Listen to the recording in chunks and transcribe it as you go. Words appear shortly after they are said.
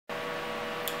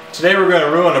Today we're going to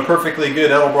ruin a perfectly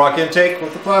good Edelbrock intake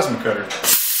with a plasma cutter.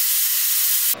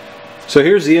 So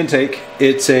here's the intake.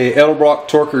 It's a Edelbrock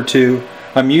Torquer 2.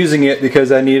 I'm using it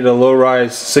because I needed a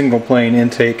low-rise single plane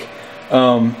intake,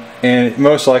 and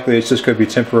most likely it's just going to be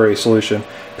a temporary solution.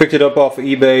 Picked it up off of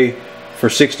eBay for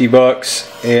 60 bucks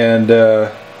and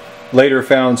later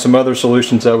found some other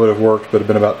solutions that would have worked, but have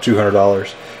been about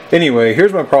 $200. Anyway,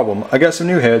 here's my problem. I got some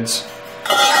new heads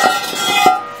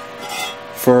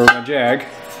for my Jag,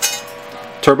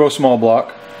 turbo small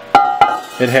block.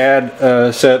 It had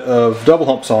a set of double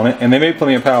humps on it, and they made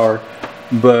plenty of power,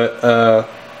 but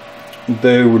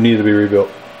they would need to be rebuilt.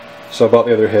 So I bought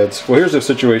the other heads. Well, here's the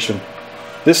situation.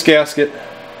 This gasket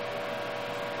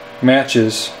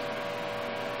matches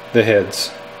the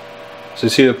heads. So you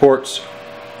see the ports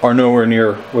are nowhere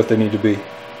near what they need to be.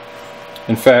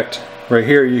 In fact, right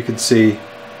here you can see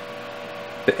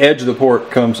the edge of the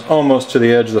port comes almost to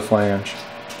the edge of the flange.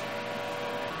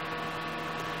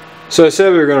 So I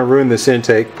said we were going to ruin this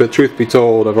intake, but truth be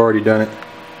told, I've already done it.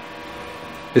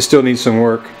 It still needs some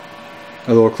work,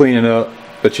 a little cleaning up,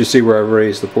 but you see where I've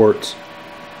raised the ports.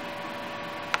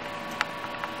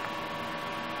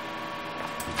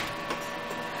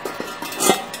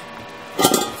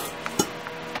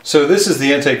 So this is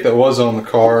the intake that was on the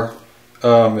car.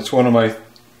 It's one of my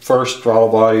first throttle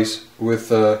bodies with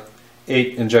 8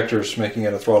 injectors, making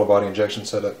it a throttle body injection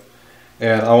setup.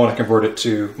 And I want to convert it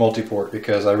to multi-port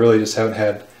because I really just haven't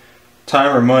had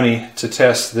time or money to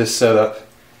test this setup,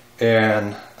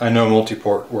 and I know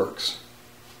multi-port works.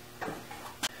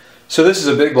 So this is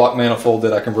a big block manifold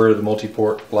that I converted to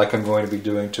multi-port like I'm going to be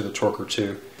doing to the Torquer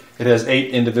 2. It has 8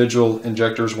 individual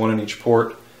injectors, 1 in each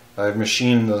port. I've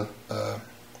machined the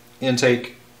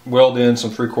intake, weld in some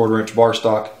 3/4 inch bar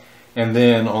stock, and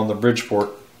then on the bridge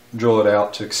port drill it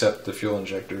out to accept the fuel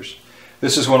injectors.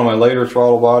 This is one of my later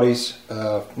throttle bodies.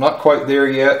 Not quite there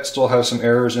yet, still have some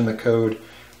errors in the code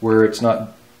where it's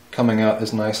not coming out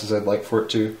as nice as I'd like for it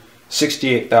to.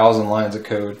 68,000 lines of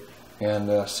code,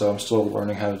 and so I'm still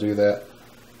learning how to do that.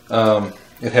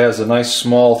 It has a nice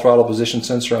small throttle position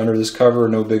sensor under this cover,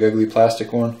 no big ugly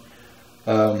plastic one.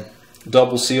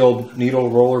 Double sealed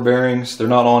needle roller bearings. They're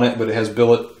not on it, but it has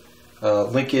billet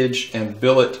linkage and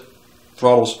billet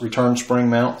throttle return spring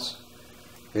mounts.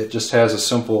 It just has a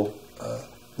simple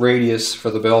radius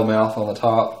for the bell mouth on the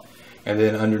top, and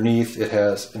then underneath it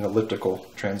has an elliptical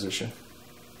transition.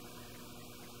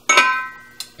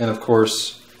 And of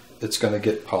course, it's going to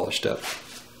get polished up.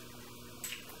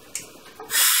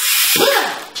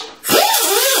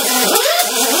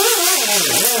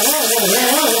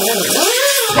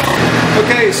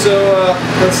 Okay, so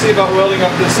let's see about welding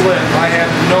up this lip. I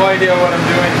have no idea what I'm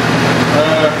doing.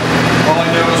 All I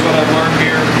know is what I've learned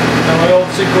here. Got my old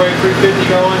Synchrowave 350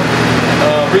 going.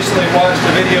 Recently watched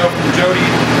a video from Jody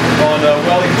on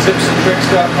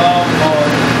weldingtipsandtricks.com on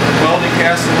welding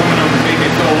cast aluminum. Made me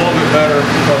feel a little bit better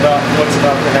about what's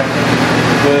about to happen.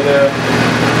 But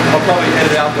I'll probably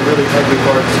edit out the really ugly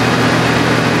parts.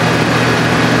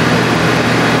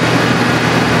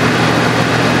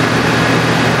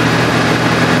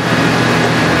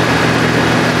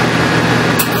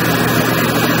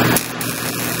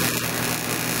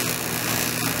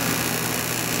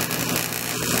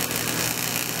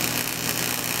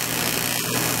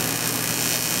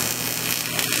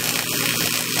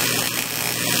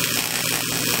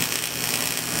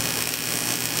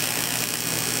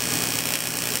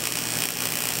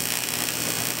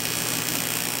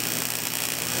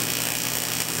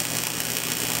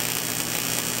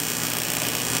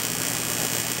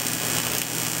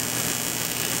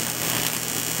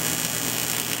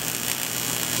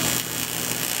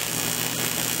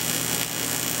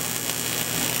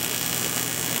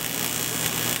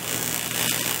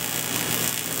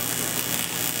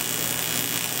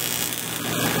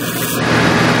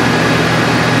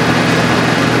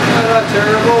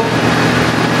 Terrible.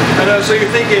 I know, so you're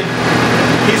thinking,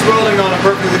 he's welding on a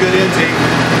perfectly good intake.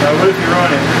 What if you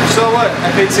run it? So what?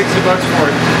 I paid 60 bucks for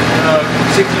it.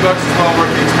 60 bucks is well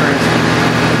worth the experience.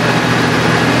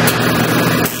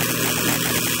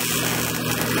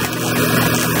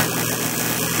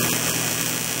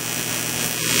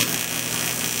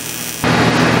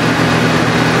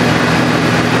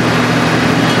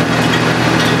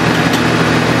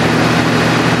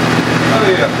 Oh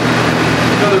yeah.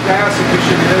 Another pass and we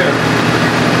should be there.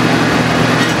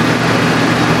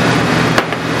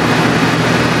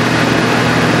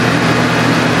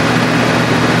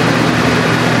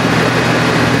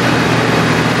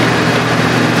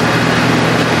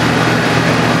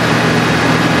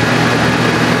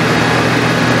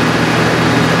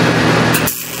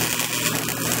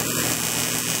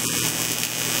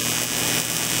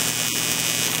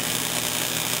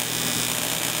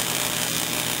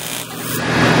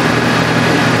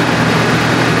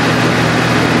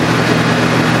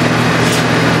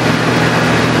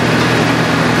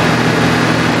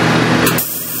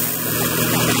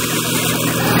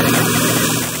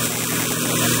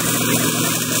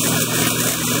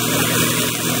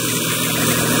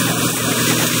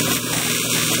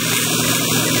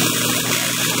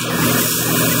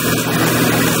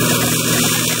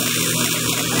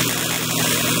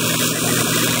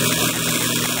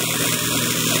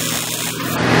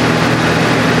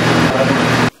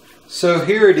 So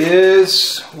here it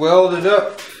is, welded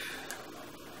up,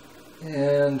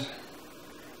 and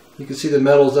you can see the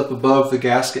metal's up above the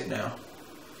gasket now.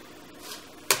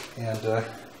 And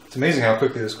it's amazing how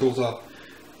quickly this cools off.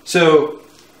 So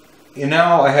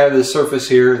now I have this surface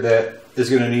here that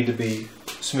is going to need to be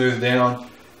smoothed down,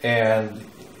 and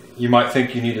you might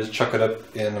think you need to chuck it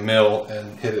up in the mill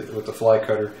and hit it with the fly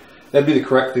cutter. That'd be the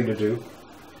correct thing to do.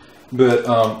 But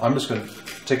I'm just going to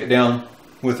take it down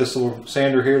with this little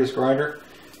sander here, this grinder,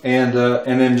 and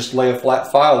then just lay a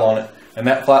flat file on it. And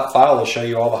that flat file will show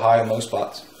you all the high and low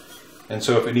spots. And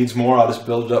so if it needs more, I'll just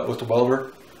build it up with the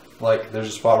welder. Like there's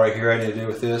a spot right here I need to do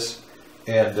with this,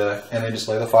 and then just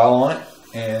lay the file on it,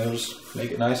 and it'll just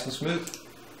make it nice and smooth.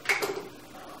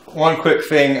 One quick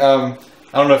thing, I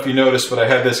don't know if you noticed, but I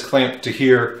have this clamped to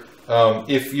here.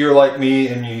 If you're like me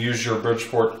and you use your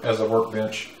Bridgeport as a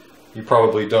workbench, you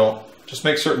probably don't. Just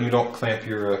make certain you don't clamp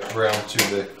your ground to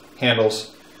the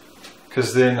handles,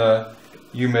 because then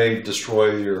you may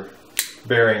destroy your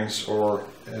bearings, or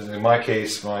as in my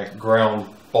case, my ground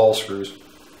ball screws.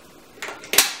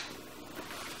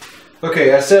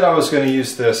 Okay, I said I was going to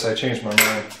use this. I changed my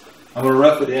mind. I'm going to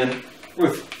rough it in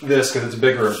with this because it's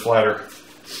bigger and flatter.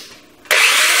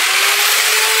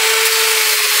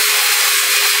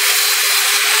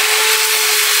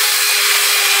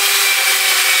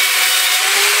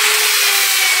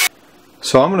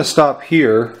 So I'm going to stop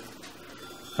here.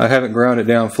 I haven't ground it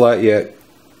down flat yet,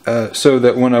 so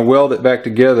that when I weld it back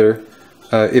together,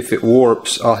 if it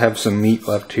warps, I'll have some meat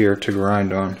left here to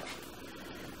grind on.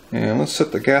 And let's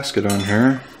set the gasket on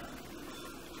here.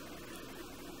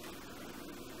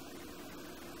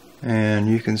 And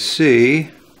you can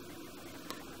see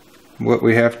what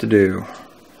we have to do.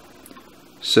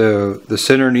 So the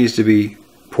center needs to be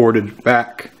ported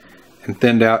back and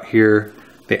thinned out here.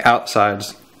 The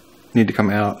outsides need to come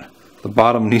out. The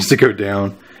bottom needs to go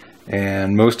down.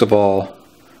 And most of all,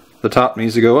 the top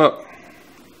needs to go up.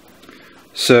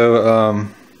 So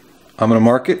I'm going to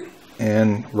mark it,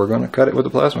 and we're going to cut it with a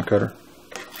plasma cutter.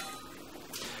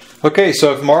 Okay,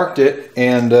 so I've marked it,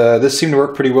 and this seemed to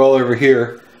work pretty well over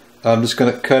here. I'm just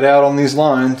going to cut out on these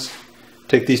lines,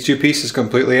 take these two pieces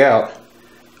completely out.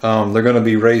 They're going to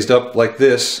be raised up like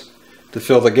this to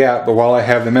fill the gap, but while I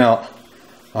have them out,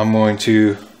 I'm going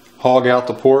to hog out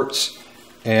the ports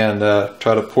and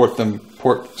try to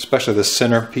port especially the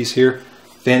center piece here,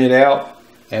 thin it out,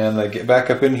 and get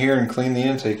back up in here and clean the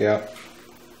intake out.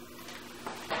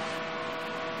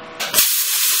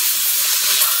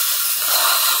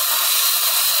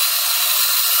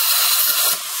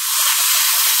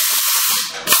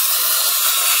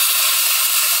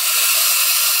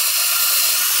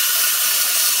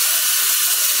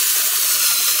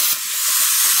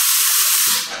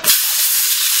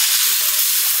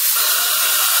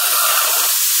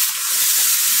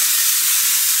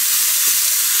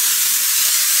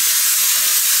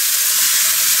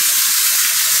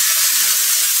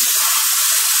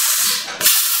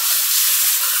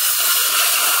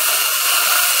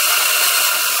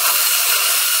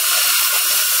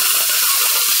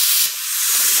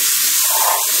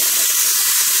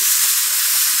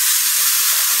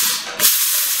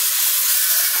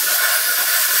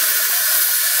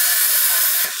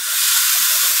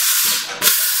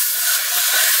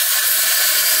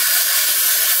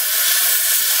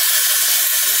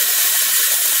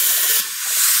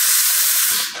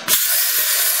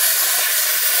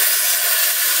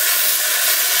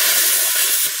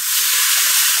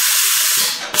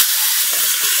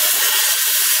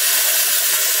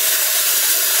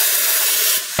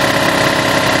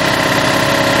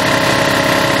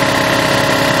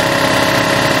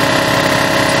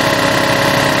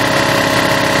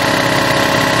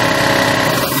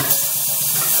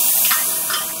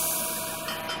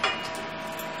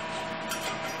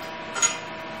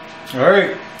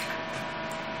 Alright,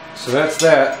 so that's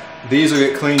that. These will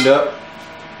get cleaned up.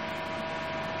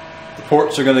 The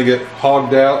ports are going to get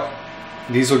hogged out.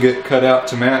 These will get cut out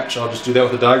to match. I'll just do that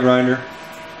with a die grinder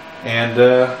and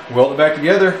weld it back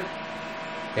together.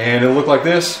 And it'll look like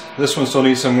this. This one still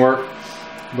needs some work,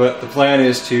 but the plan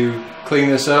is to clean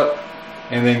this up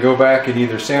and then go back and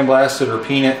either sandblast it or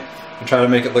peen it and try to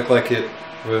make it look like it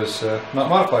was not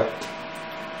modified.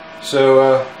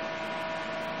 So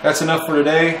that's enough for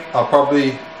today. I'll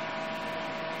probably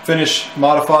finish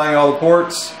modifying all the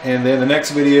ports, and then the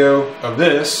next video of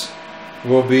this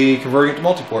will be converting it to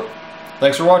multi-port.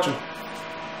 Thanks for watching.